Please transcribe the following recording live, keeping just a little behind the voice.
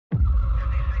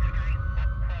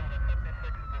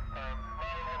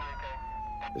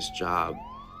this job,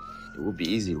 it would be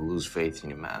easy to lose faith in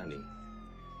humanity.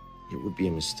 It would be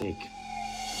a mistake.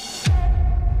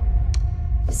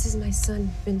 This is my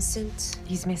son, Vincent.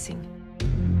 He's missing.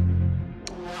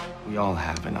 We all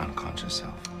have an unconscious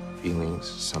self. Feelings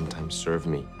sometimes serve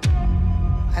me.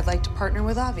 I'd like to partner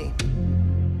with Avi.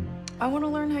 I want to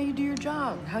learn how you do your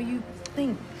job, how you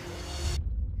think.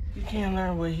 You can't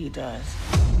learn what he does.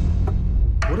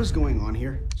 What is going on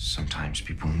here? Sometimes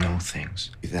people know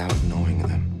things without knowing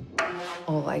them.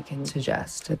 All I can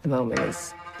suggest at the moment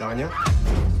is Danya?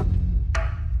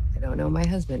 I don't know my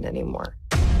husband anymore.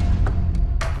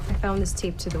 I found this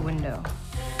tape to the window.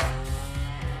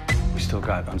 We still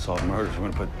got unsolved murders. We're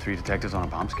gonna put 3 detectives on a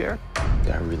bomb scare?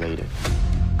 They're related.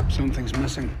 Something's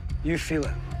missing. You feel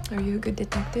it. Are you a good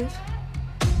detective?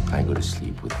 I go to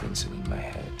sleep with Vincent in my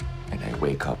head, and I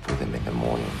wake up with him in the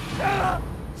morning.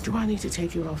 Do I need to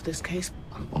take you off this case?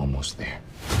 I'm almost there.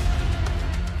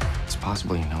 It's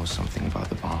possible he knows something about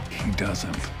the bomb. He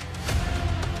doesn't.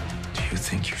 Do you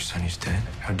think your son is dead?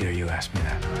 How dare you ask me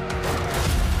that?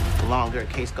 The longer a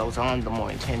case goes on, the more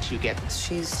intense you get.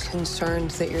 She's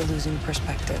concerned that you're losing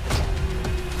perspective.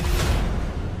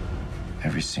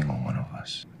 Every single one of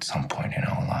us, at some point in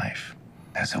our life,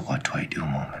 has a what do I do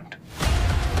moment.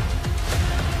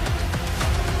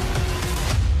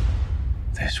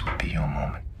 This would be your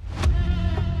moment.